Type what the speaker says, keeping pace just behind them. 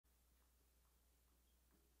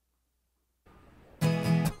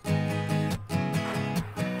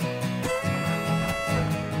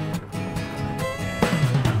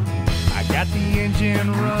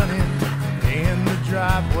engine running in the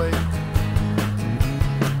driveway.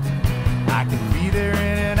 I can be there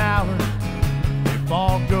in an hour if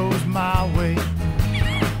all goes my way.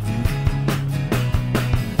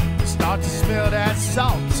 Start to smell that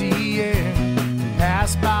salty air.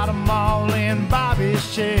 Pass by the mall and Bobby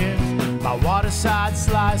shares my waterside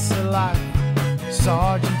slice of life,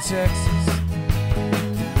 Sargent, Texas.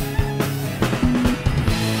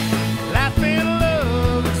 Life and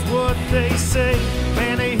love is what they say.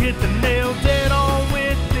 Man, they hit the nail dead on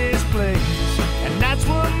with this place, and that's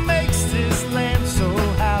what makes this land so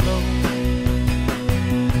hallowed.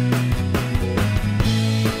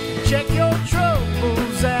 Check your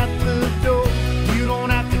troubles at the door. You don't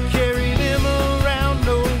have to carry them around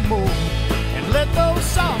no more, and let those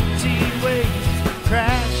salty waves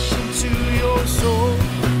crash into your soul,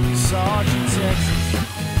 Sargent, Texas.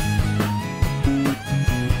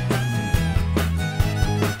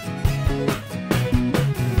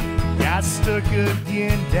 Got stuck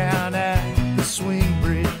again down at the swing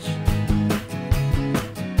bridge.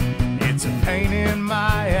 It's a pain in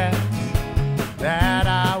my ass that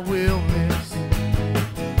I will miss.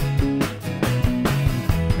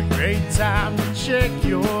 A great time to check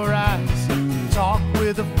your eyes, talk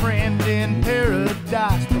with a friend in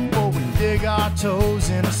paradise before we dig our toes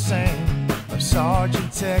in the sand of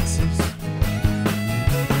Sargent, Texas.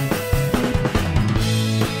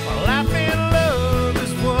 Life and love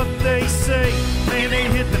is what they say. Man, they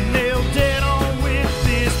hit the nail dead on with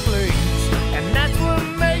this place, and that's what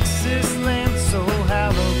makes this land so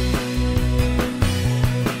hallowed.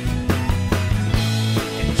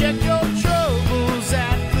 Check your troubles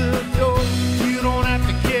at the door. You don't have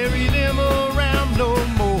to carry them around no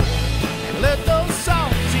more, and let those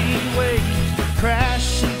salty waves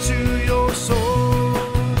crash into your soul.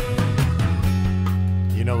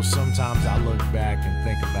 You know, sometimes I look back and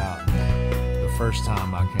think about the first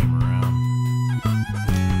time I came around,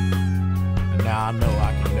 and now I know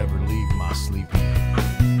I can never leave my sleepy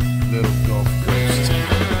little Gulf Coast.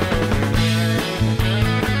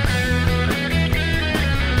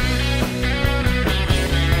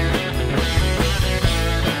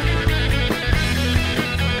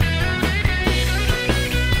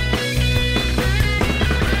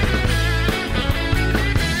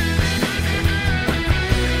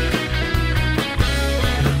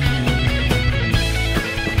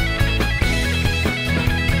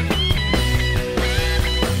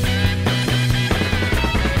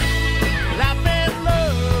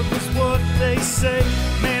 Say,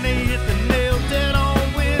 man, they hit the nail dead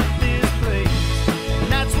on with this place,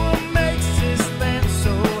 and that's what makes this land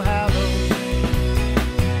so hallowed.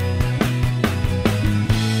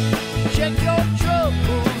 Check your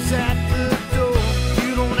troubles at the door.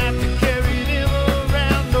 You don't have to carry them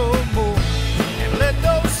around no more, and let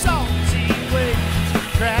those salty waves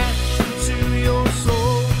crash into your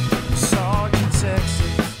soul, Sargent, Texas.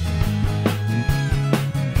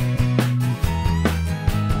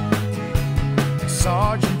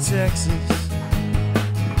 Sargent, Texas.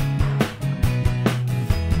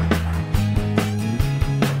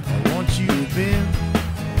 And once you've been,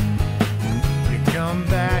 you come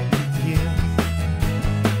back again.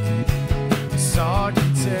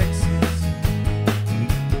 Sargent, Texas.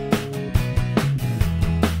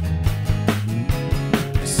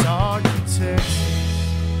 Sargent, Texas.